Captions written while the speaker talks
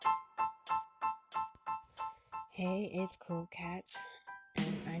Hey, it's Cool Cat,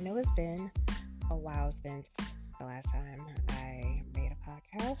 and I know it's been a while since the last time I made a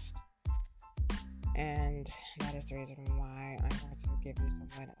podcast, and that is the reason why I'm going to give you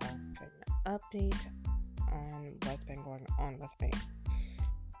somewhat of an update on what's been going on with me.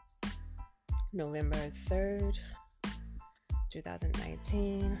 November 3rd,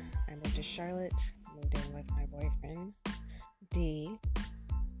 2019, I moved to Charlotte, moved in with my boyfriend, D,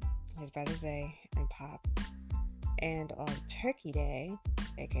 his brothers A, and Pops. And on Turkey Day,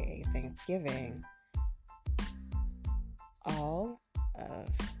 aka Thanksgiving, all of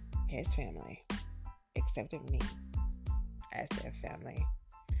his family accepted me as their family.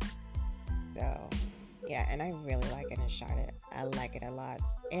 So, yeah, and I really like it in Charlotte. I like it a lot.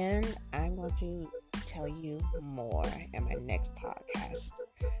 And I'm going to tell you more in my next podcast.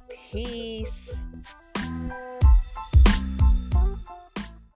 Peace.